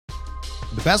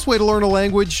The best way to learn a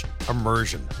language?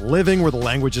 Immersion. Living where the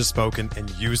language is spoken and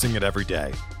using it every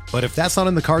day. But if that's not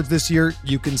in the cards this year,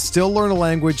 you can still learn a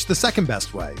language the second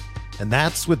best way, and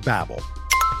that's with Babbel.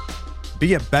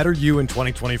 Be a better you in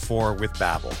 2024 with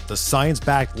Babbel, the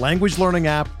science-backed language learning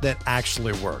app that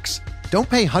actually works. Don't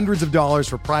pay hundreds of dollars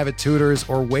for private tutors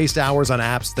or waste hours on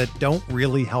apps that don't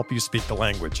really help you speak the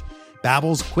language.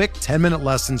 Babbel's quick 10-minute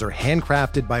lessons are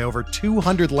handcrafted by over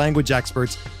 200 language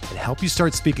experts and help you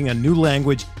start speaking a new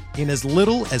language in as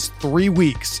little as 3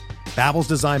 weeks. Babbel's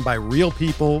designed by real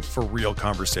people for real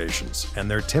conversations,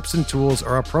 and their tips and tools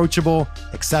are approachable,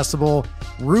 accessible,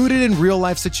 rooted in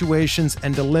real-life situations,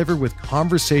 and delivered with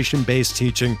conversation-based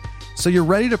teaching, so you're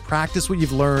ready to practice what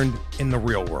you've learned in the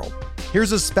real world.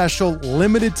 Here's a special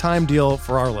limited-time deal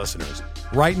for our listeners.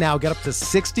 Right now, get up to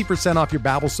 60% off your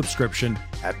Babbel subscription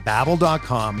at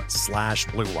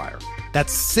babbel.com/Blue Wire.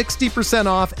 That's 60%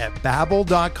 off at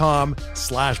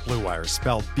babbel.com/Blue Wire,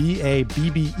 spelled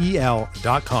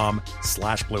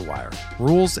BABBEL.com/Blue Wire.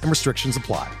 Rules and restrictions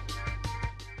apply.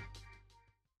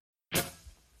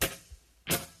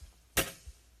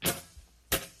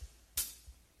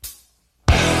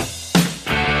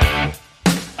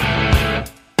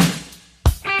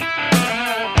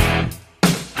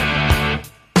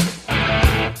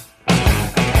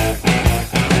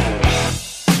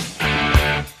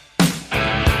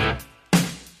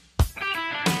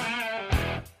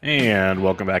 And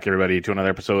welcome back, everybody, to another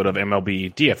episode of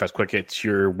MLB DFS Quick Hits,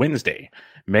 your Wednesday,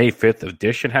 May 5th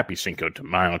edition. Happy Cinco de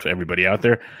Mayo to everybody out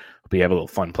there. Hope you have a little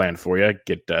fun planned for you.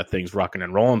 Get things rocking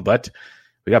and rolling. But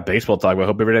we got baseball to talk about.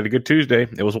 Hope everybody had a good Tuesday.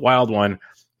 It was a wild one.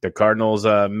 The Cardinals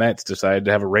Mets decided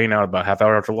to have a rain out about half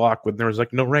hour after lock when there was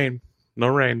like no rain.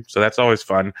 So that's always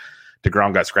fun.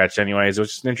 DeGrom got scratched anyways. It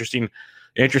was just an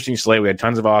interesting slate. We had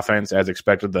tons of offense as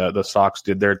expected. The Sox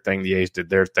did their thing. The A's did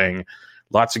their thing.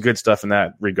 Lots of good stuff in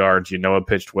that regard. Noah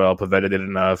pitched well. Pivetta did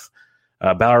enough.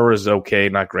 Bauer was okay,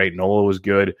 not great. Nola was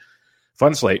good.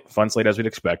 Fun slate as we'd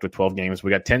expect with 12 games. We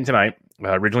got 10 tonight.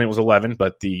 Originally it was 11,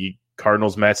 but the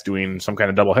Cardinals Mets doing some kind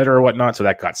of doubleheader or whatnot, so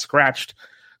that got scratched.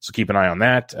 So keep an eye on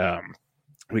that.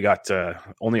 We got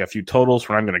only a few totals.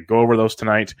 We're not going to go over those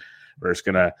tonight. We're just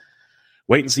going to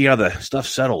wait and see how the stuff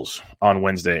settles on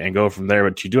Wednesday and go from there.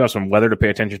 But you do have some weather to pay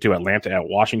attention to. Atlanta at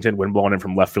Washington, wind blowing in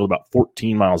from left field about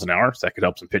 14 miles an hour. So that could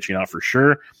help some pitching out for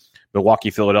sure. Milwaukee,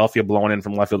 Philadelphia blowing in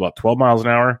from left field about 12 miles an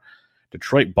hour.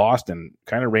 Detroit, Boston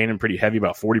kind of raining pretty heavy,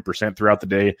 about 40% throughout the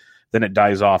day. Then it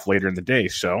dies off later in the day.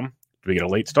 So do we get a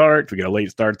late start? Do we get a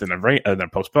late start, then a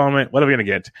postponement? What are we going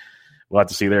to get? We'll have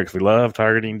to see there because we love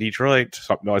targeting Detroit.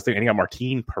 So, no, I was thinking, he got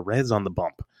Martin Perez on the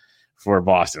bump for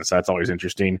Boston, so that's always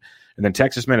interesting. And then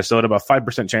Texas, Minnesota, about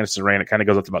 5% chances of rain. It kind of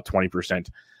goes up to about 20%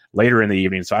 later in the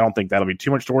evening, so I don't think that'll be too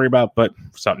much to worry about, but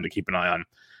something to keep an eye on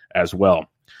as well.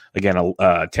 Again,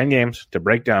 10 games to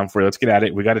break down for you. Let's get at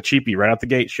it. We got a cheapie right out the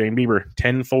gate. Shane Bieber,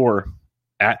 10-4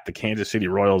 at the Kansas City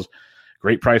Royals.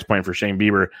 Great price point for Shane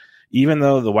Bieber. Even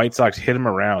though the White Sox hit him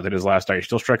around at his last start, he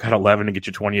still struck out 11 to get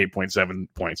you 28.7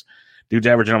 points. Dude's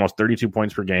averaging almost 32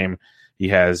 points per game. He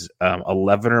has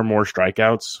 11 or more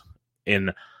strikeouts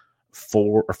in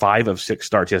 4 or 5 of 6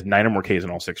 starts. He has 9 or more Ks in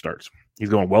all 6 starts. He's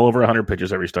going well over 100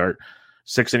 pitches every start,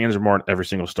 6 innings or more every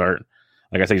single start.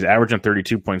 Like I said, he's averaging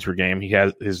 32 points per game. He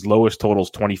has his lowest total is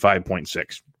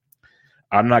 25.6.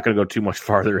 I'm not going to go too much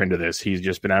farther into this. He's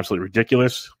just been absolutely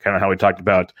ridiculous, kind of how we talked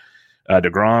about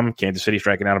DeGrom. Kansas City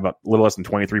striking out about a little less than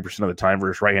 23% of the time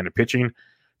versus right-handed pitching.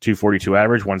 242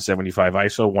 average, 175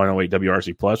 ISO, 108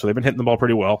 WRC plus. So they've been hitting the ball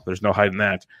pretty well. There's no hiding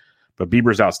that. But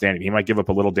Bieber's outstanding. He might give up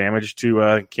a little damage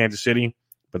to Kansas City,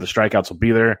 but the strikeouts will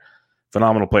be there.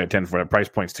 Phenomenal play at 10 for that. Price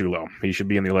point's too low. He should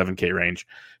be in the 11K range.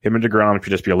 Him and DeGrom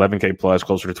should just be 11K plus,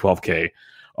 closer to 12K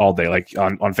all day. Like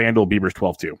on FanDuel, Bieber's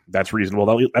 12-2. That's reasonable.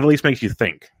 That at least makes you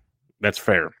think. That's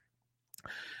fair.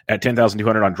 At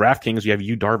 10,200 on DraftKings, you have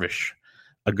Yu Darvish,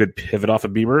 a good pivot off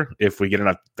of Bieber if we get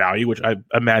enough value, which I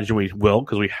imagine we will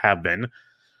because we have been.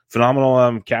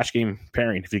 Phenomenal cash game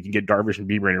pairing if you can get Darvish and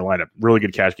Bieber in your lineup. Really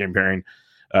good cash game pairing.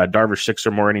 Darvish 6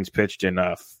 or more innings pitched in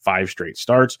 5 straight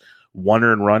starts. 1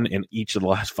 earned run in each of the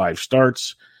last 5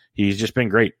 starts. He's just been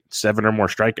great. 6 or more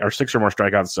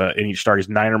strikeouts in each start. He's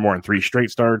 9 or more in 3 straight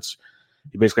starts.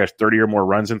 He basically has 30 or more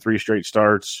runs in 3 straight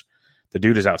starts. The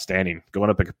dude is outstanding. Going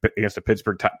up against the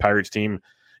Pittsburgh Pirates team,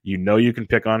 you know you can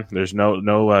pick on. There's no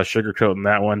sugarcoat in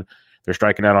that one. They're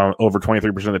striking out on over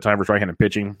 23% of the time for right-handed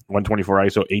pitching. 124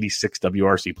 ISO, 86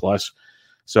 WRC plus.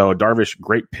 So Darvish,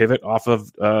 great pivot off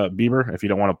of Bieber. If you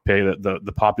don't want to pay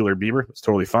the popular Bieber, it's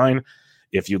totally fine.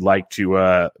 If you'd like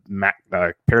to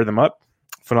pair them up,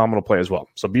 phenomenal play as well.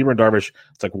 So Bieber and Darvish,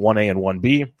 it's like 1A and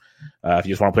 1B. If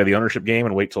you just want to play the ownership game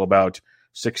and wait till about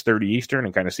 6:30 Eastern,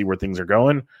 and kind of see where things are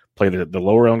going. Play the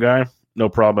lower owned guy, no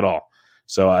problem at all.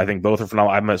 So I think both are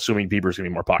phenomenal. I'm assuming Bieber's going to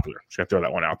be more popular. Just going to throw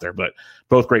that one out there. But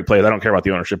both great plays. I don't care about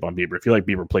the ownership on Bieber. If you like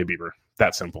Bieber, play Bieber.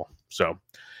 That simple. So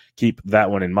keep that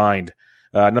one in mind.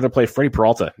 Another play, Freddie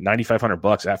Peralta,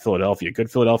 $9,500 at Philadelphia. Good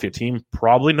Philadelphia team.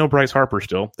 Probably no Bryce Harper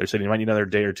still. They're saying he might need another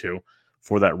day or two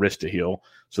for that wrist to heal.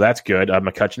 So that's good.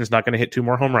 McCutcheon's not going to hit 2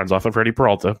 more home runs off of Freddie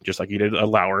Peralta, just like he did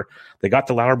Lauer. They got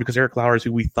to Lauer because Eric Lauer is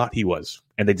who we thought he was,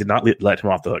 and they did not let him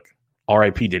off the hook.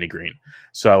 R.I.P. Denny Green.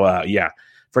 So,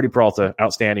 Freddie Peralta,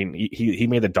 outstanding. He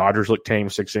made the Dodgers look tame.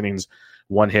 6 innings,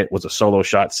 1 hit, was a solo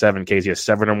shot, 7 Ks. He has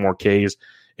 7 or more Ks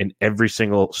in every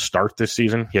single start this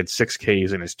season. He had 6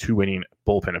 Ks in his 2-inning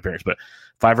bullpen appearance, but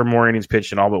 5 or more innings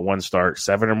pitched in all but 1 start,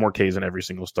 7 or more Ks in every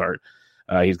single start.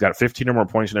 He's got 15 or more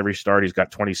points in every start. He's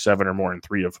got 27 or more in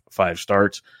 3 of 5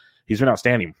 starts. He's been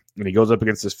outstanding. And he goes up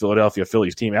against this Philadelphia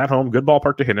Phillies team at home. Good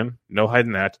ballpark to hit in. No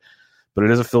hiding that. But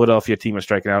it is a Philadelphia team that's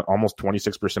striking out almost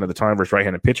 26% of the time versus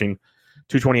right-handed pitching.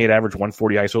 228 average,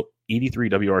 140 ISO, 83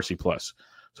 WRC plus.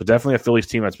 So definitely a Phillies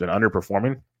team that's been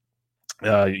underperforming.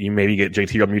 You maybe get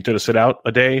JT Realmuto to sit out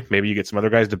a day. Maybe you get some other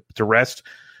guys to rest.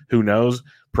 Who knows?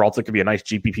 Peralta could be a nice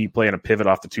GPP play and a pivot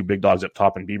off the 2 big dogs up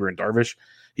top in Bieber and Darvish.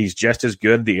 He's just as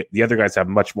good. The other guys have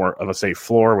much more of a safe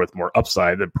floor with more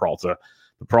upside than Peralta.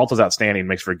 But Peralta's outstanding,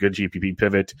 makes for a good GPP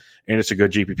pivot, and it's a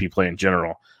good GPP play in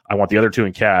general. I want the other 2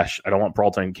 in cash. I don't want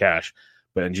Peralta in cash.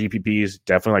 But in GPPs,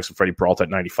 definitely like some Freddie Peralta at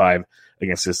 95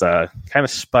 against this kind of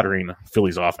sputtering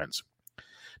Phillies offense.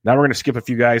 Now we're going to skip a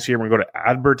few guys here. We're going to go to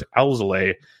Adbert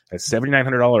Alzolay at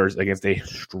 $7,900 against a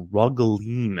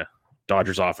struggling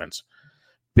Dodgers offense.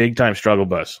 Big-time struggle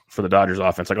bus for the Dodgers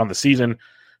offense. Like on the season,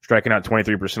 striking out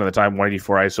 23% of the time,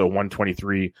 184 ISO,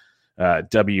 123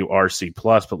 WRC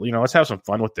plus. But, let's have some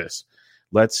fun with this.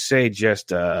 Let's say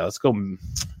just let's go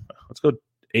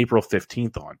April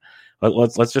 15th on.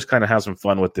 Let's just kind of have some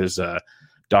fun with this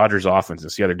Dodgers offense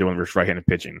and see how they're doing versus right-handed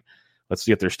pitching. Let's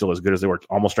see if they're still as good as they were.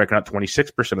 Almost striking out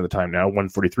 26% of the time now,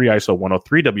 143 ISO,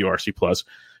 103 WRC plus,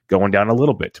 going down a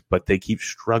little bit, but they keep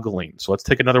struggling. So let's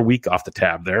take another week off the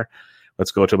tab there.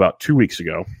 Let's go to about 2 weeks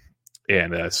ago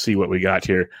and see what we got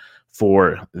here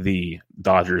for the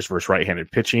Dodgers versus right-handed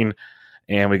pitching.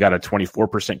 And we got a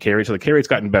 24% K rate. So the K rate's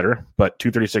gotten better, but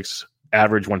 236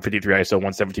 average, 153 ISO,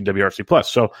 117 WRC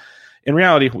plus. So in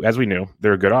reality, as we knew,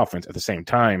 they're a good offense. At the same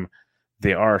time,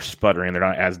 they are sputtering. They're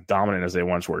not as dominant as they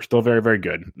once were. Still very, very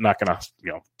good. Not going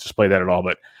to display that at all.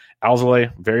 But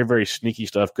Alzolay, very, very sneaky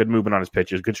stuff. Good movement on his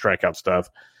pitches. Good strikeout stuff.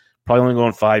 Probably only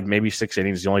going 5, maybe 6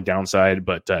 innings is the only downside.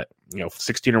 But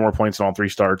 16 or more points in all 3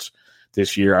 starts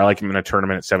this year. I like him in a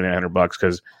tournament at $7,900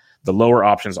 because the lower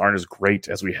options aren't as great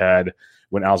as we had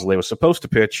when Alzolay was supposed to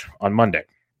pitch on Monday.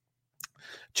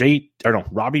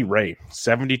 Robbie Ray,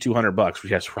 $7,200.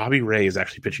 Yes, Robbie Ray is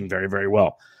actually pitching very, very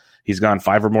well. He's gone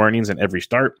 5 or more innings in every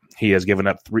start. He has given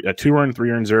up 2 earned,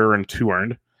 3 earned, 0 earned, 2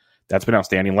 earned. That's been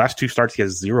outstanding. Last 2 starts, he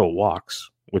has 0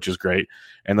 walks, which is great.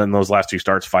 And then those last 2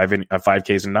 starts, 5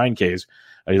 Ks and 9 Ks.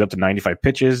 He's up to 95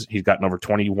 pitches. He's gotten over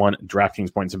 21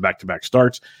 DraftKings points in back-to-back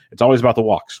starts. It's always about the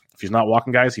walks. If he's not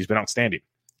walking guys, he's been outstanding.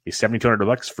 He's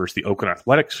 $7,200 versus the Oakland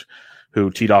Athletics,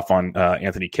 who teed off on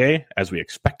Anthony Kay, as we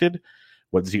expected.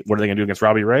 What are they going to do against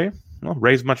Robbie Ray? Well,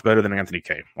 Ray's much better than Anthony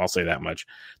Kay. I'll say that much.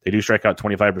 They do strike out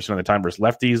 25% of the time versus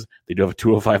lefties. They do have a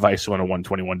 205 ISO and a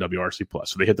 121 WRC plus.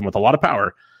 So they hit them with a lot of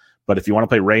power. But if you want to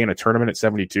play Ray in a tournament at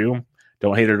 72,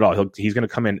 don't hate it at all. He's going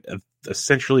to come in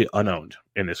essentially unowned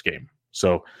in this game.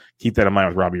 So keep that in mind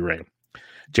with Robbie Ray.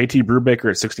 JT Brubaker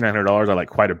at $6,900, I like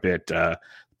quite a bit.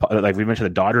 Like we mentioned,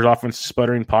 the Dodgers offense is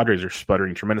sputtering. Padres are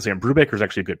sputtering tremendously. And Brubaker is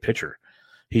actually a good pitcher.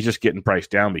 He's just getting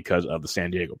priced down because of the San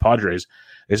Diego Padres.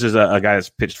 This is a guy that's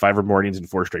pitched 5 or more innings in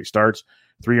 4 straight starts.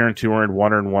 3 earned, 2 earned,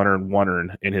 1 earned, 1 earned, 1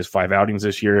 earned in his 5 outings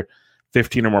this year.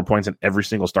 15 or more points in every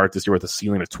single start this year with a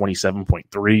ceiling of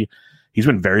 27.3. He's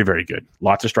been very, very good.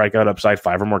 Lots of strikeout upside,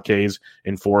 5 or more Ks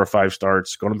in 4 or 5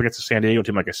 starts. Going up against the San Diego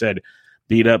team, like I said,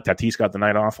 beat up. Tatis got the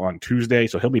night off on Tuesday,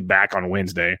 so he'll be back on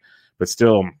Wednesday. But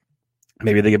still,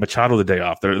 maybe they give Machado the day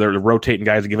off. They're rotating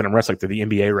guys and giving them rest like they're the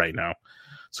NBA right now.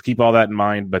 So keep all that in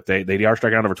mind. But they are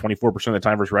striking out over 24% of the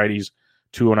time versus righties.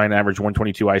 209 average,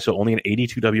 122 ISO, only an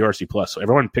 82 WRC plus. So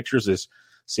everyone pictures this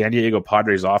San Diego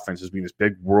Padres offense as being this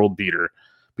big world beater.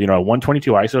 But,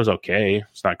 122 ISO is okay.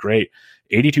 It's not great.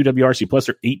 82 WRC plus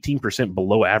are 18%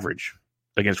 below average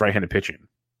against right-handed pitching.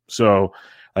 So,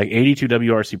 82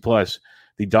 WRC plus,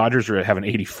 the Dodgers have an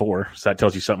 84. So that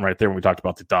tells you something right there when we talked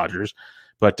about the Dodgers.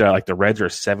 But the Reds are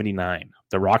a 79.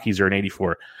 The Rockies are an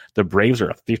 84. The Braves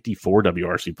are a 54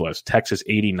 WRC plus. Texas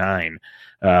 89.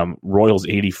 Royals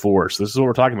 84. So this is what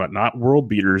we're talking about. Not world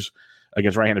beaters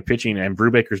against right-handed pitching, and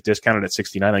Brubaker's discounted at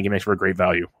 69. I think it makes for a great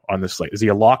value on this slate. Is he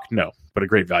a lock? No, but a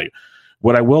great value.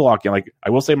 What I will lock in, like I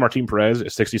will say Martin Perez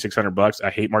is $6,600. I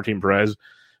hate Martin Perez,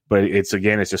 but it's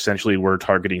essentially we're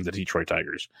targeting the Detroit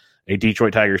Tigers, a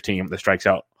Detroit Tigers team that strikes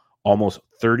out almost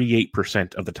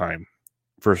 38% of the time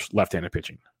for left-handed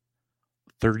pitching.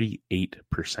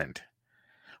 38%.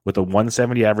 With a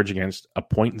 170 average against, a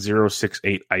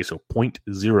 .068 ISO,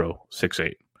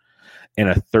 .068, and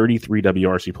a 33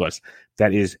 WRC plus.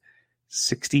 That is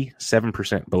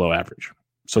 67% below average.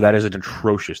 So that is an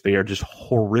atrocious. They are just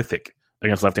horrific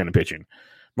against left-handed pitching.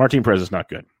 Martin Perez is not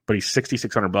good, but he's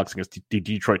 $6,600 against the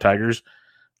Detroit Tigers.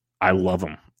 I love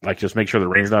him. Like, just make sure the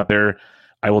rain's not there.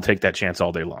 I will take that chance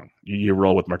all day long. You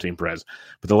roll with Martin Perez.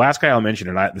 But the last guy I'll mention,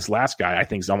 and this last guy I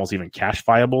think is almost even cash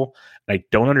viable. And I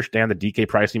don't understand the DK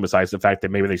pricing besides the fact that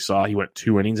maybe they saw he went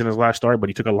 2 innings in his last start, but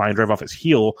he took a line drive off his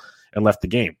heel and left the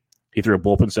game. He threw a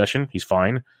bullpen session. He's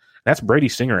fine. That's Brady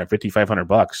Singer at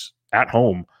 $5,500 at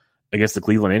home against the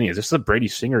Cleveland Indians. This is a Brady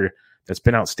Singer that's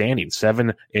been outstanding.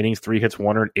 7 innings, 3 hits,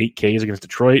 1 earned, 8 Ks against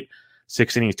Detroit.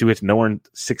 6 innings, 2 hits, no earned,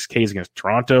 6 Ks against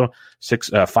Toronto.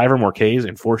 5 or more Ks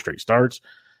in 4 straight starts.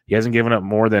 He hasn't given up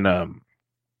more than 1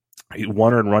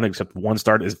 earned run except 1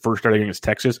 start. His first start against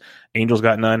Texas. Angels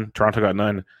got none. Toronto got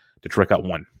none. Detroit got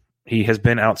 1. He has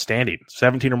been outstanding.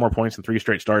 17 or more points in 3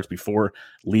 straight starts before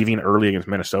leaving early against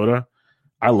Minnesota.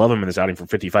 I love him in this outing for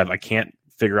 55. I can't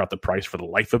figure out the price for the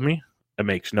life of me. It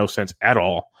makes no sense at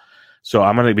all. So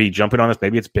I'm going to be jumping on this.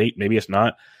 Maybe it's bait. Maybe it's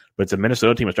not. But it's a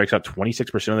Minnesota team that strikes out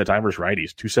 26% of the time versus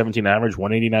righties. 217 average,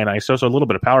 189 ISO. So a little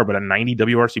bit of power, but a 90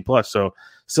 WRC plus. So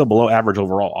still below average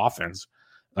overall offense.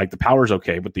 Like, the power's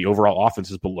okay, but the overall offense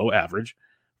is below average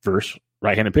versus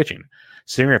right-handed pitching.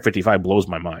 Singer at 55 blows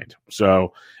my mind.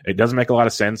 So it doesn't make a lot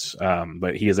of sense.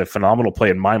 But he is a phenomenal play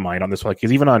in my mind on this one.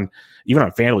 Because even on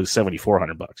FanDuel, he's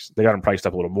 $7,400. They got him priced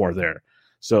up a little more there.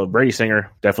 So Brady Singer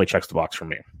definitely checks the box for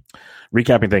me.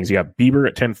 Recapping things, you got Bieber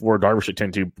at 10-4, Darvish at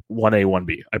 10-2, 1A,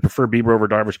 1B. I prefer Bieber over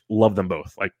Darvish. Love them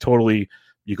both. Like, totally,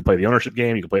 you can play the ownership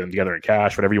game. You can play them together in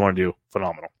cash, whatever you want to do.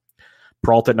 Phenomenal.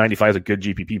 Peralta at 95 is a good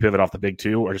GPP pivot off the big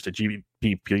 2, or just a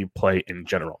GPP play in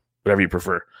general, whatever you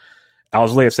prefer.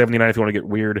 Alzolay at 79 if you want to get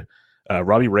weird.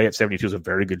 Robbie Ray at 72 is a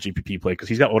very good GPP play because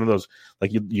he's got one of those,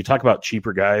 like, you talk about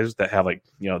cheaper guys that have, like,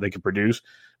 they can produce.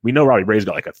 We know Robbie Ray's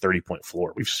got like a 30-point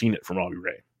floor. We've seen it from Robbie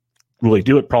Ray. Will he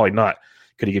do it? Probably not.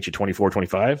 Could he get you 24,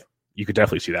 25? You could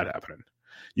definitely see that happening.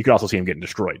 You could also see him getting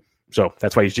destroyed. So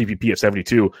that's why he's GPP at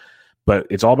 72. But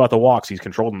it's all about the walks. He's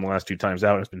controlled them the last 2 times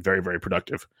out. And it's been very, very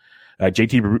productive.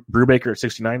 JT Brubaker at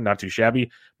 69, not too shabby.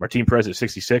 Martin Perez at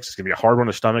 66. It's going to be a hard one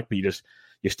to stomach, but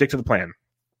you stick to the plan.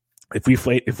 If we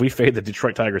fade the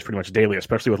Detroit Tigers pretty much daily,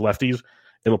 especially with lefties,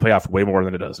 it'll pay off way more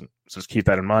than it doesn't. So just keep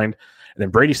that in mind. And then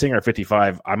Brady Singer at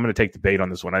 55, I'm going to take the bait on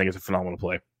this one. I think it's a phenomenal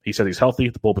play. He said he's healthy.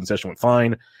 The bullpen session went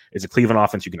fine. It's a Cleveland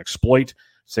offense you can exploit.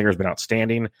 Singer's been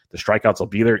outstanding. The strikeouts will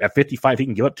be there. At 55, he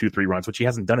can give up 2-3 runs, which he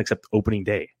hasn't done except opening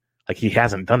day. Like, he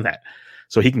hasn't done that.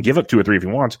 So he can give up 2 or 3 if he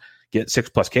wants, get 6+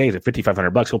 Ks at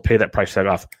 $5,500. He'll pay that price tag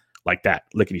off like that,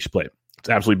 lickety split. It's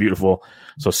absolutely beautiful.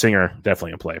 So Singer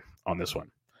definitely in play on this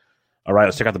one. All right,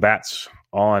 let's check out the bats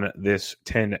on this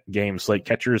 10-game slate.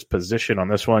 Catcher's position on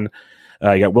this one.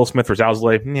 You got Will Smith versus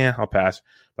Alzolay. Yeah, I'll pass.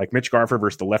 Like Mitch Garver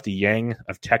versus the lefty Yang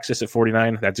of Texas at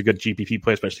 49. That's a good GPP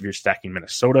play, especially if you're stacking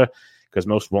Minnesota, because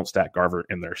most won't stack Garver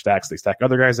in their stacks. They stack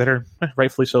other guys that are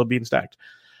rightfully so being stacked.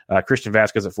 Christian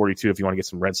Vasquez at 42 if you want to get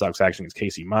some Red Sox action against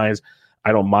Casey Mize.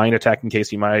 I don't mind attacking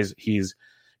Casey Mize. He's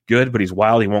good, but he's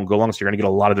wild. He won't go long, so you're going to get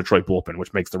a lot of Detroit bullpen,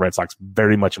 which makes the Red Sox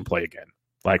very much in play again.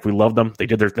 Like, we love them. They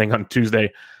did their thing on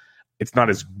Tuesday. It's not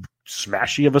as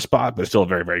smashy of a spot, but it's still a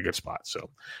very, very good spot.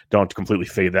 So don't completely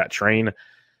fade that train.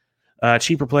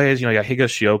 Cheaper plays, you got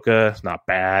Higashioka. It's not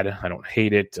bad. I don't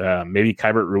hate it. Maybe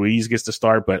Keibert Ruiz gets to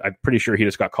start, but I'm pretty sure he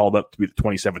just got called up to be the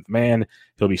 27th man.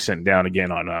 He'll be sent down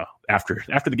again on after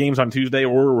the games on Tuesday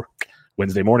or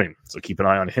Wednesday morning. So keep an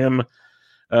eye on him.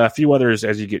 A few others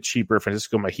as you get cheaper.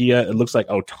 Francisco Mejia. It looks like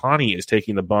Ohtani is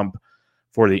taking the bump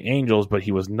for the Angels, but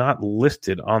he was not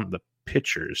listed on the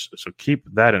pitchers. So keep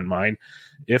that in mind.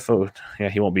 He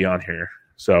won't be on here.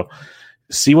 So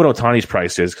see what Ohtani's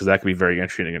price is, because that could be very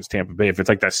interesting against Tampa Bay. If it's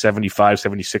like that 75,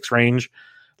 76 range,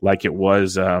 like it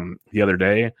was the other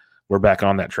day, we're back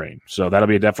on that train. So that'll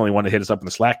be definitely one to hit us up in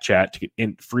the Slack chat to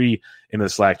get free into the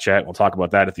Slack chat. We'll talk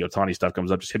about that if the Ohtani stuff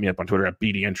comes up. Just hit me up on Twitter at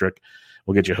BDentric.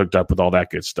 We'll get you hooked up with all that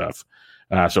good stuff.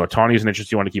 So Ohtani is an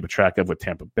interest you want to keep a track of with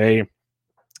Tampa Bay.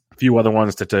 A few other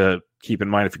ones to keep in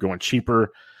mind if you're going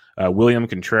cheaper. William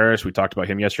Contreras, we talked about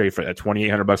him yesterday at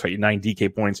 $2,800, got you 9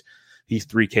 DK points. He's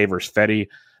 3K versus Fetty.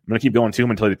 I'm going to keep going to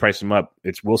him until they price him up.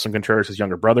 It's Wilson Contreras, his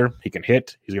younger brother. He can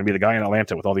hit. He's going to be the guy in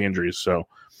Atlanta with all the injuries. So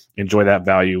enjoy that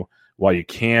value while you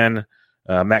can.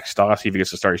 Max Stassi, if he gets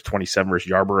to start, he's 27 versus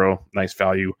Yarborough. Nice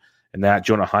value. And that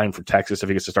Jonah Heim from Texas, if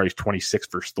he gets to start, he's 26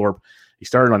 versus Thorpe. He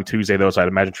started on Tuesday, though, so I'd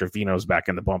imagine Trevino's back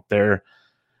in the bump there.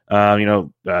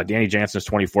 Danny Jansen's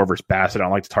 24 versus Bassett. I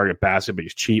don't like to target Bassett, but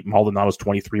he's cheap. Maldonado's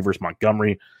 23 versus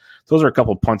Montgomery. So those are a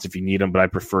couple of punts if you need them, but I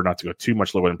prefer not to go too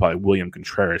much lower than probably William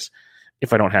Contreras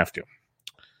if I don't have to.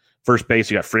 First base,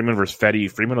 you got Freeman versus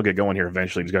Fetty. Freeman will get going here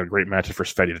eventually. He's got a great matchup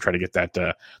versus Fetty to try to get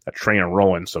that train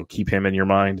rolling, so keep him in your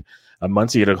mind.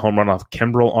 Muncy had a home run off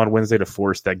Kimbrel on Wednesday to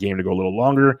force that game to go a little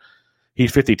longer.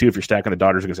 He's 52 if you're stacking the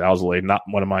Dodgers against Alzolay. Not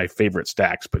one of my favorite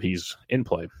stacks, but he's in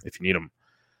play if you need him.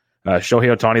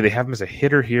 Shohei Ohtani, they have him as a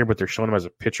hitter here, but they're showing him as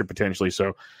a pitcher potentially.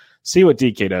 So see what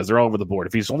DK does. They're all over the board.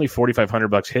 If he's only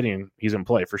 $4,500 hitting, he's in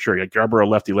play for sure. Like Yarborough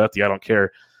lefty, I don't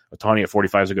care. Ohtani at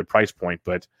 45 is a good price point,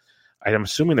 but I'm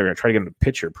assuming they're going to try to get him a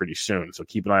pitcher pretty soon. So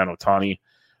keep an eye on Ohtani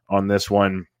on this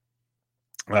one.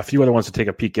 A few other ones to take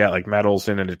a peek at, like Matt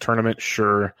Olson in a tournament.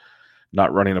 Sure,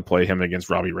 not running to play him against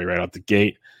Robbie Ray right out the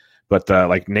gate. But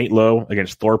like Nate Lowe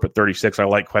against Thorpe at 36, I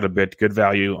like quite a bit. Good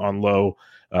value on Lowe.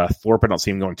 Thorpe, I don't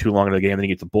see him going too long into the game. Then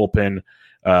you get the bullpen.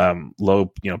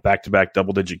 Lowe, back-to-back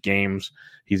double-digit games.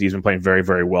 He's been playing very,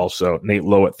 very well. So Nate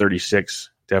Lowe at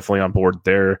 36, definitely on board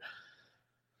there.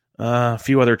 A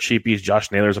few other cheapies.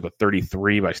 Josh Naylor's up at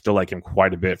 33, but I still like him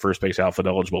quite a bit. First base outfield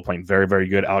eligible, playing very, very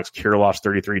good. Alex Kirilloff's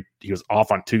 33. He was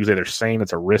off on Tuesday. They're saying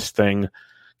it's a wrist thing.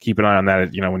 Keep an eye on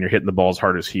that. When you're hitting the ball as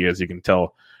hard as he is, you can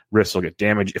tell wrists will get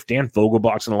damaged. If Dan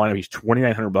Vogelbach's in the lineup, he's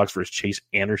 $2,900 versus Chase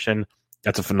Anderson.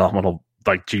 That's a phenomenal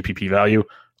GPP value.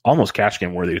 Almost cash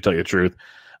game worthy, to tell you the truth.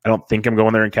 I don't think I'm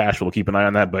going there in cash. We'll keep an eye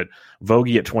on that. But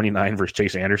Vogie at 29 versus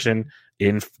Chase Anderson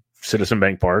in Citizen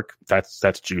Bank Park,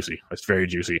 that's juicy. That's very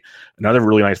juicy. Another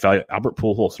really nice value, Albert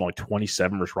Pujols at only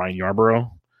 27 versus Ryan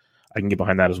Yarborough. I can get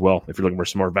behind that as well if you're looking for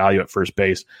some more value at first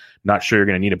base. Not sure you're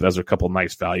going to need it, but those are a couple of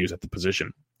nice values at the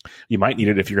position. You might need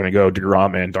it if you're going to go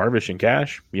DeGrom and Darvish in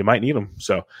cash. You might need them.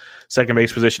 So second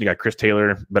base position, you got Chris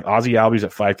Taylor, but Ozzie Albies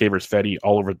at 5K versus Fetty,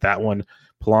 all over that one.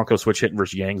 Polanco switch hitting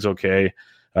versus Yang's okay.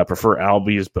 Prefer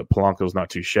Albies, but Polanco's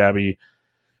not too shabby.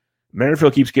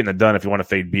 Merrifield keeps getting it done if you want to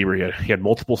fade Bieber. He had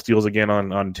multiple steals again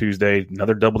on Tuesday.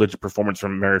 Another double-digit performance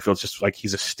from Merrifield. It's just like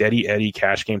he's a steady Eddie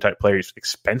cash game type player. He's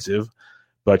expensive,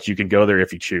 but you can go there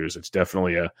if you choose. It's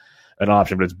definitely an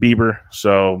option, but it's Bieber,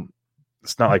 so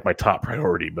it's not like my top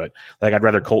priority. But I'd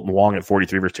rather Colton Wong at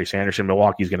 43 versus Chase Anderson.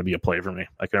 Milwaukee's going to be a play for me.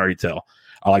 I can already tell.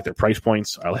 I like their price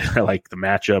points. I like the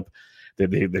matchup. They've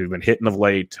been hitting of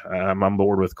late. I'm on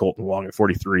board with Colton Wong at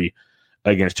 43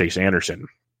 against Chase Anderson.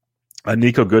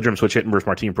 Nico Goodrum switch hitting versus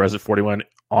Martin Perez at 41.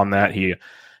 On that, he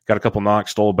got a couple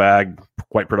knocks, stole a bag,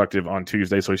 quite productive on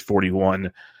Tuesday, so he's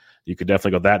 41. You could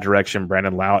definitely go that direction.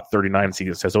 Brandon Lau at 39. See,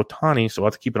 it says Ohtani, so we'll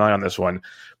have to keep an eye on this one.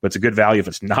 But it's a good value if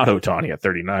it's not Ohtani at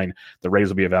 39. The Rays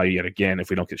will be a value yet again if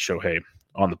we don't get Shohei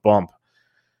on the bump.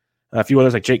 A few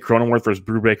others like Jake Cronenworth versus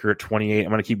Brubaker at 28. I'm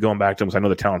going to keep going back to him because I know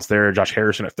the talent's there. Josh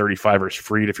Harrison at 35 versus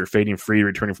Fried. If you're fading Fried,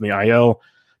 returning from the IL,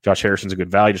 Josh Harrison's a good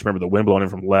value. Just remember the wind blowing in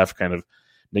from left kind of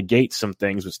negates some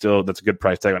things, but still that's a good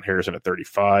price tag on Harrison at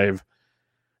 35.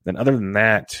 Then other than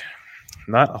that,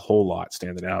 not a whole lot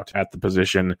standing out at the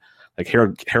position. Like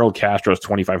Harold Castro is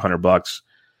 $2,500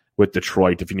 with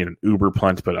Detroit if you need an uber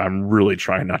punt, but I'm really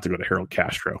trying not to go to Harold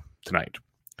Castro tonight.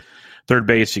 Third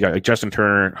base, you got like Justin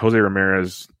Turner, Jose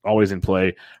Ramirez, always in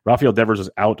play. Rafael Devers is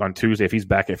out on Tuesday. If he's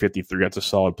back at 53, that's a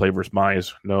solid play versus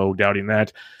Mize. No doubting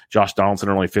that. Josh Donaldson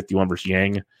only 51 versus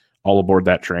Yang. All aboard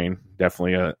that train.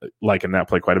 Definitely liking that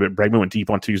play quite a bit. Bregman went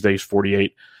deep on Tuesdays,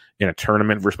 48 in a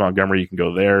tournament versus Montgomery. You can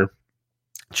go there.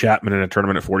 Chapman in a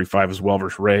tournament at 45 as well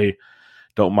versus Ray.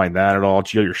 Don't mind that at all.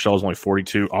 Gio Urshela is only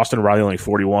 42. Austin Riley only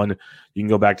 41. You can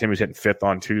go back to him. He's hitting fifth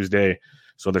on Tuesday.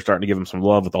 So they're starting to give him some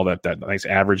love with all that nice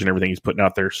average and everything he's putting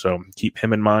out there. So keep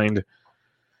him in mind.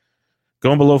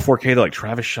 Going below 4K, like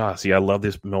Travis Shaw. See, I love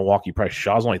this Milwaukee price.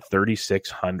 Shaw's only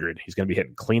 $3,600. He's going to be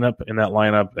hitting cleanup in that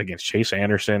lineup against Chase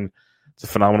Anderson. It's a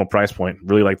phenomenal price point.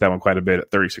 Really like that one quite a bit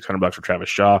at $3,600 for Travis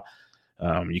Shaw.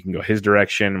 You can go his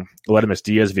direction. Aledmus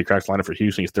Diaz, if he cracks lineup for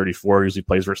Houston, he's 34. Usually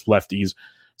plays versus lefties.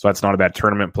 So that's not a bad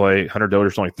tournament play. Hunter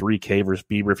Dozier's only 3K versus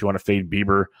Bieber if you want to fade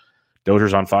Bieber.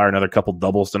 Dozier's on fire. Another couple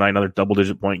doubles tonight. Another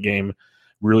double-digit point game.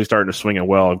 Really starting to swing it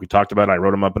well. We talked about it. I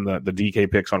wrote him up in the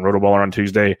DK picks on Rotoballer on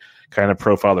Tuesday. Kind of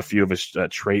profiled a few of his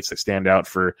traits that stand out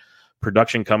for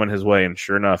production coming his way, and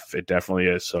sure enough, it definitely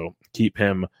is. So keep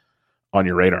him on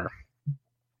your radar.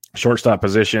 Shortstop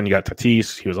position, you got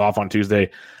Tatis. He was off on Tuesday.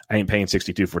 I ain't paying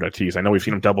 $62 for Tatis. I know we've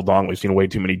seen him double dong. We've seen way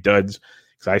too many duds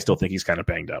because I still think he's kind of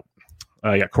banged up.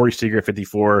 You got Corey Seager at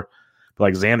 54. But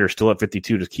like Xander's still at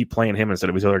 52. Just keep playing him instead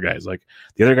of these other guys. Like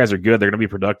the other guys are good. They're going to be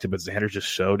productive, but Xander's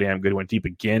just so damn good. He went deep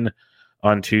again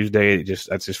on Tuesday.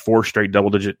 That's his 4th straight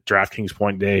double-digit DraftKings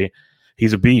point day.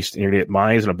 He's a beast. And you're going to get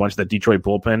Mize and a bunch of that Detroit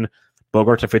bullpen.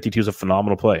 Bogarts at 52 is a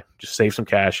phenomenal play. Just save some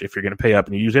cash if you're going to pay up.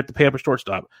 And you usually have to pay up a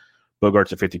shortstop.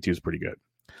 Bogarts at 52 is pretty good.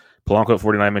 Polanco at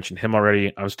 49, I mentioned him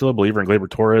already. I'm still a believer in Gleyber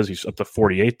Torres. He's up to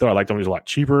 48, though. I like him. He's a lot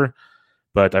cheaper.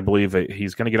 But I believe that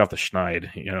he's going to get off the schneid.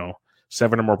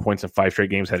 7 or more points in 5 straight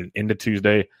games headed into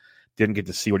Tuesday. Didn't get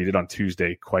to see what he did on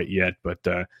Tuesday quite yet. But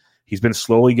he's been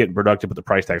slowly getting productive, but the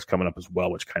price tag's coming up as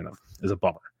well, which kind of is a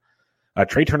bummer.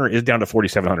 Trey Turner is down to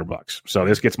 $4,700. So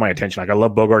this gets my attention. Like, I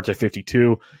love Bogarts at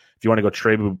 52. If you want to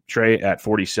go Trey at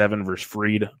 47 versus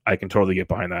Fried, I can totally get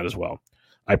behind that as well.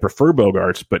 I prefer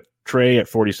Bogarts, but Trey at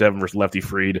 47 versus lefty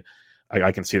Fried,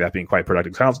 I can see that being quite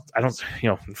productive.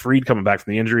 Fried coming back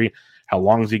from the injury, how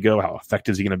long does he go? How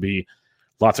effective is he going to be?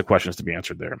 Lots of questions to be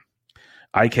answered there.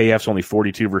 IKF's only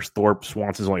 42 versus Thorpe.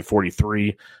 Swanson's only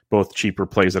 43. Both cheaper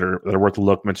plays that are worth a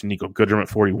look. Mentioned Nico Goodrum at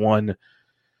 41.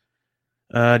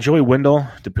 Joey Wendell,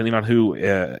 depending on who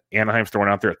Anaheim's throwing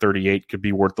out there at 38, could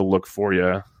be worth the look for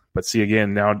you. But see,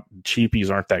 again, now cheapies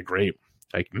aren't that great.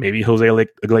 Like maybe Jose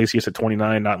Iglesias at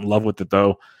 29, not in love with it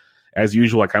though. As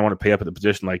usual, I kind of want to pay up at the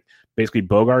position. Like basically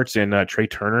Bogarts and Trey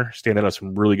Turner stand out of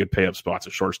some really good pay up spots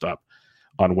at shortstop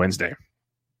on Wednesday.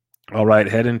 All right,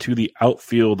 head into the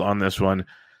outfield on this one.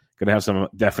 Going to have some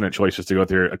definite choices to go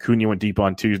through. Acuna went deep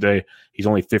on Tuesday. He's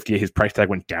only 50. His price tag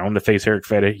went down to face Eric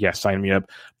Fede. Yeah, sign me up.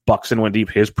 Buxton went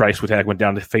deep. His price tag went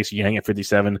down to face Yang at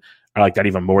 57. I like that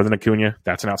even more than Acuna.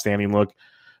 That's an outstanding look.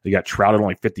 You got Trout at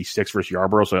only 56 versus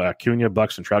Yarborough. So Acuna,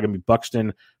 Buxton, Trout. Going to be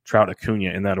Buxton, Trout,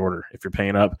 Acuna in that order if you're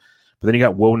paying up. But then you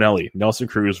got Wo Nelly, Nelson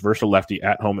Cruz versus lefty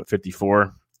at home at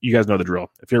 54. You guys know the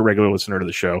drill. If you're a regular listener to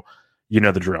the show, you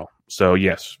know the drill. So,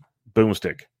 yes,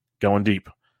 boomstick, going deep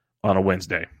on a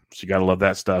Wednesday. So you got to love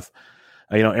that stuff.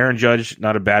 Aaron Judge,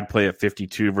 not a bad play at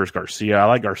 52 versus Garcia. I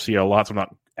like Garcia a lot, so I'm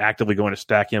not actively going to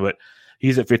stack him, but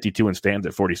he's at 52 and Stanton's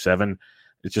at 47.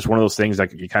 It's just one of those things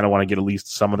like you kind of want to get at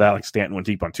least some of that. Like Stanton went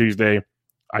deep on Tuesday.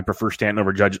 I prefer Stanton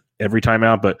over Judge every time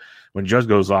out, but when Judge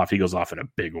goes off, he goes off in a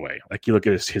big way. Like you look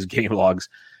at his game logs,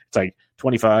 it's like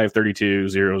 25, 32,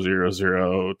 0, 0,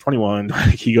 0, 21.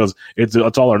 He goes, it's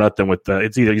all or nothing with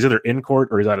he's either in court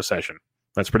or he's out of session.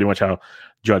 That's pretty much how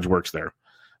Judge works there.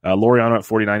 Laureano at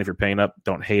 49, if you're paying up,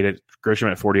 don't hate it.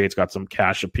 Grisham at 48's got some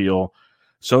cash appeal.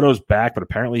 Soto's back, but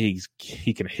apparently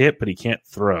he can hit, but he can't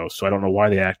throw. So I don't know why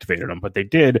they activated him, but they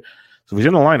did. So if he's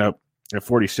in the lineup at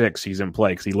 46, he's in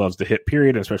play because he loves to hit,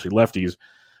 period, especially lefties.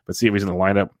 But see if he's in the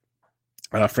lineup.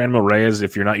 Franmil Reyes,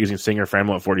 if you're not using Singer,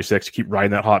 Franmil at 46, keep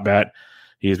riding that hot bat.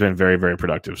 He's been very, very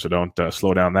productive, so don't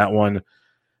slow down that one.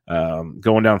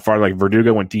 Going down farther, like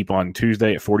Verdugo went deep on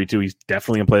Tuesday at 42. He's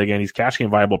definitely in play again. He's cash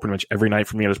game viable pretty much every night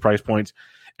for me at his price points,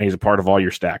 and he's a part of all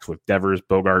your stacks with Devers,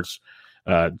 Bogarts,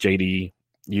 JD,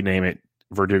 you name it.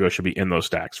 Verdugo should be in those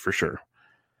stacks for sure.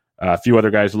 A few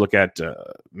other guys to look at,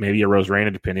 maybe a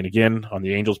Rosarena, depending again on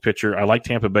the Angels pitcher. I like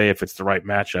Tampa Bay if it's the right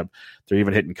matchup. They're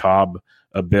even hitting Cobb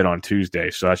a bit on Tuesday,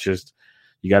 so that's just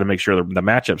you got to make sure the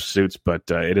matchup suits. But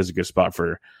it is a good spot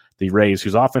for the Rays,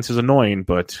 whose offense is annoying,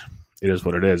 but it is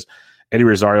what it is. Eddie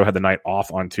Rosario had the night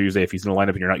off on Tuesday. If he's in the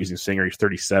lineup and you're not using Singer, he's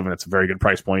 37. That's a very good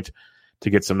price point to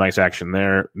get some nice action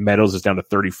there. Meadows is down to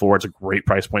 34. It's a great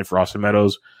price point for Austin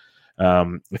Meadows.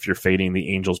 If you're fading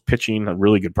the Angels pitching, a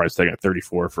really good price tag at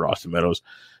 34 for Austin Meadows.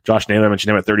 Josh Naylor, I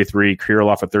mentioned him at 33.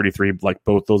 Kirilloff at 33. Like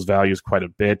both those values quite a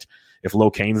bit. If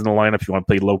Locane's in the lineup, if you want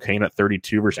to play Locane at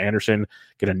 32 versus Anderson,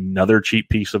 get another cheap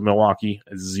piece of Milwaukee.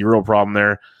 Zero problem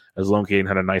there, as Locane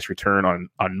had a nice return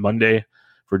on Monday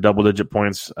for double-digit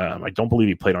points. I don't believe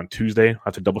he played on Tuesday. I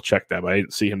have to double-check that, but I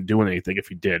didn't see him doing anything if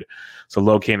he did. So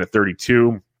Locane at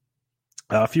 32.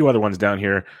 A few other ones down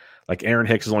here. Like Aaron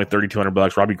Hicks is only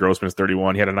 $3,200. Robbie Grossman is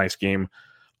 31. He had a nice game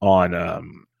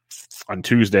on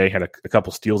Tuesday. Had a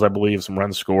couple steals, I believe, some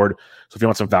runs scored. So if you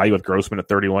want some value with Grossman at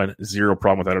 31, zero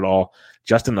problem with that at all.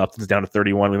 Justin Upton's down to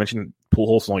 31. We mentioned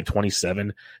Pujols is only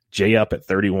 27. Jay up at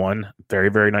 31. Very,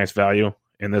 very nice value.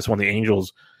 In this one, the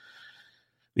Angels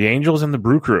and the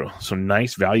Brew Crew. So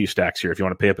nice value stacks here if you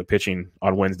want to pay up at pitching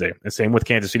on Wednesday. And same with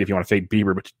Kansas City if you want to fade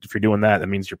Bieber. But if you're doing that, that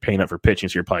means you're paying up for pitching,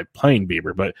 so you're probably playing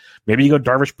Bieber. But maybe you go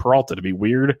Darvish Peralta to be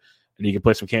weird, and you can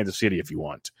play some Kansas City if you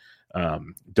want.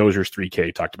 Dozier's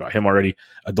 3K, talked about him already.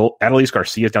 Adolis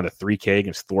Garcia is down to 3K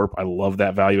against Thorpe. I love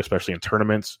that value, especially in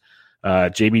tournaments.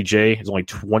 JBJ is only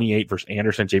 28 versus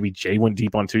Anderson. JBJ went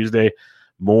deep on Tuesday.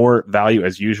 More value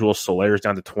as usual. Solare's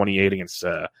down to 28 against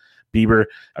Bieber.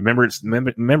 Remember, it's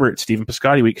Stephen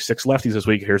Piscotty week. 6 lefties this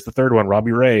week. Here's the third one.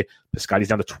 Robbie Ray. Piscotty's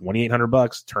down to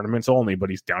 $2,800. Tournaments only, but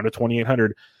he's down to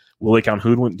 $2,800. Willie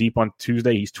Calhoun went deep on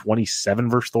Tuesday. He's 27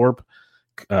 versus Thorpe.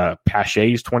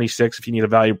 Pache's 26 if you need a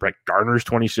value. Brett Gardner's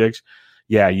 26.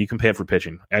 Yeah, you can pay it for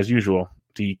pitching as usual.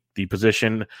 The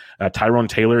position, Tyrone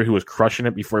Taylor, who was crushing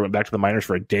it before he went back to the minors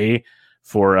for a day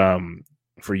for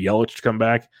Yelich to come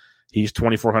back. He's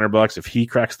 $2,400. If he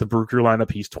cracks the Brew Crew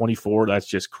lineup, he's 24. That's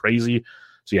just crazy.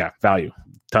 So yeah, value,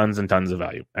 tons and tons of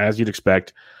value as you'd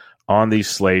expect on these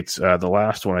slates. The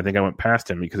last one, I think I went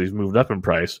past him because he's moved up in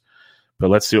price. But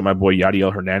let's see what my boy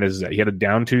Yadiel Hernandez is at. He had a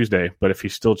down Tuesday, but if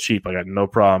he's still cheap, I got no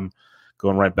problem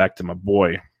going right back to my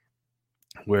boy.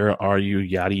 Where are you,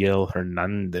 Yadiel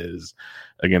Hernandez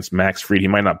against Max Fried? He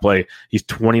might not play. He's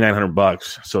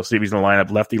 $2,900. So see if he's in the lineup.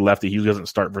 Lefty. He doesn't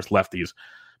start versus lefties,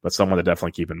 but someone to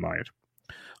definitely keep in mind.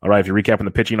 All right, if you're recapping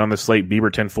the pitching on this slate, Bieber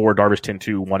 10-4, Darvish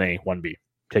 10-2, 1A, 1B.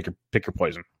 Pick your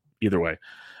poison. Either way.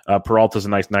 Peralta's a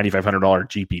nice $9,500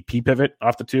 GPP pivot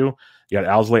off the two. You got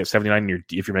Alzolay at 79.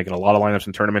 If you're making a lot of lineups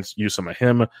in tournaments, use some of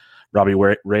him. Robbie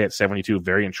Ray at 72,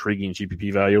 very intriguing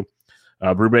GPP value.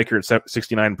 Brubaker at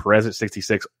 69, Perez at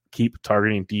 66. Keep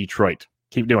targeting Detroit.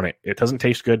 Keep doing it. It doesn't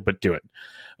taste good, but do it.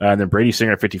 And then Brady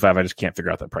Singer at 55. I just can't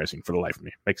figure out that pricing for the life of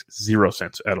me. Makes 0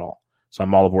 sense at all. So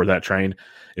I'm all aboard that train.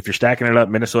 If you're stacking it up,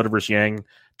 Minnesota versus Yang,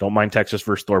 don't mind Texas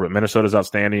versus Thor, but Minnesota's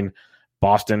outstanding.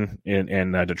 Boston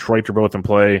and Detroit are both in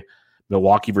play.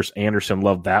 Milwaukee versus Anderson,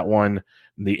 love that one.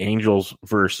 The Angels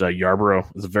versus Yarborough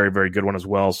is a very, very good one as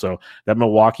well. So that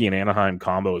Milwaukee and Anaheim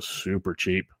combo is super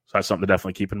cheap. So that's something to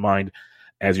definitely keep in mind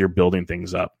as you're building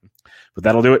things up. But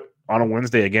that'll do it on a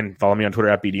Wednesday. Again, follow me on Twitter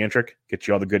at BDentric. Get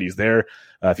you all the goodies there.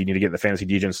 If you need to get in the Fantasy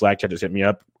DJ Slack chat, just hit me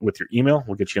up with your email.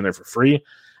 We'll get you in there for free.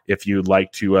 If you'd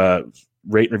like to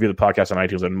rate and review the podcast on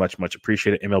iTunes, I'd much, much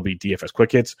appreciate it. MLB DFS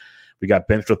Quick Hits. We got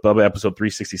Benched with Bubba, episode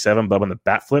 367. Bubba and the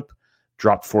Bat Flip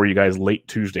dropped for you guys late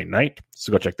Tuesday night.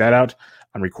 So go check that out.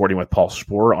 I'm recording with Paul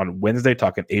Sporer on Wednesday,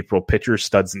 talking April pitchers,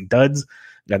 studs, and duds.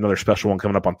 Got another special one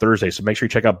coming up on Thursday. So make sure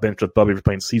you check out Benched with Bubba if you're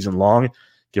playing season long.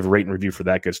 Give a rate and review for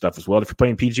that good stuff as well. If you're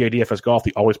playing PGA DFS Golf,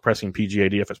 the Always Pressing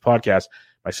PGA DFS podcast,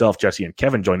 myself, Jesse, and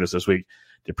Kevin joined us this week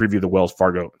to preview the Wells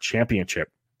Fargo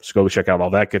Championship. So go check out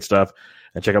all that good stuff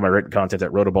and check out my written content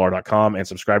at rotoballer.com and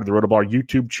subscribe to the Rotoballer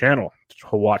YouTube channel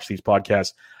to watch these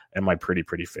podcasts and my pretty,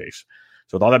 pretty face.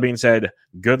 So with all that being said,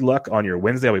 good luck on your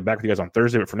Wednesday. I'll be back with you guys on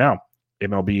Thursday. But for now,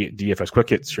 MLB DFS Quick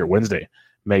Hits, your Wednesday,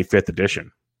 May 5th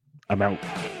edition. I'm out.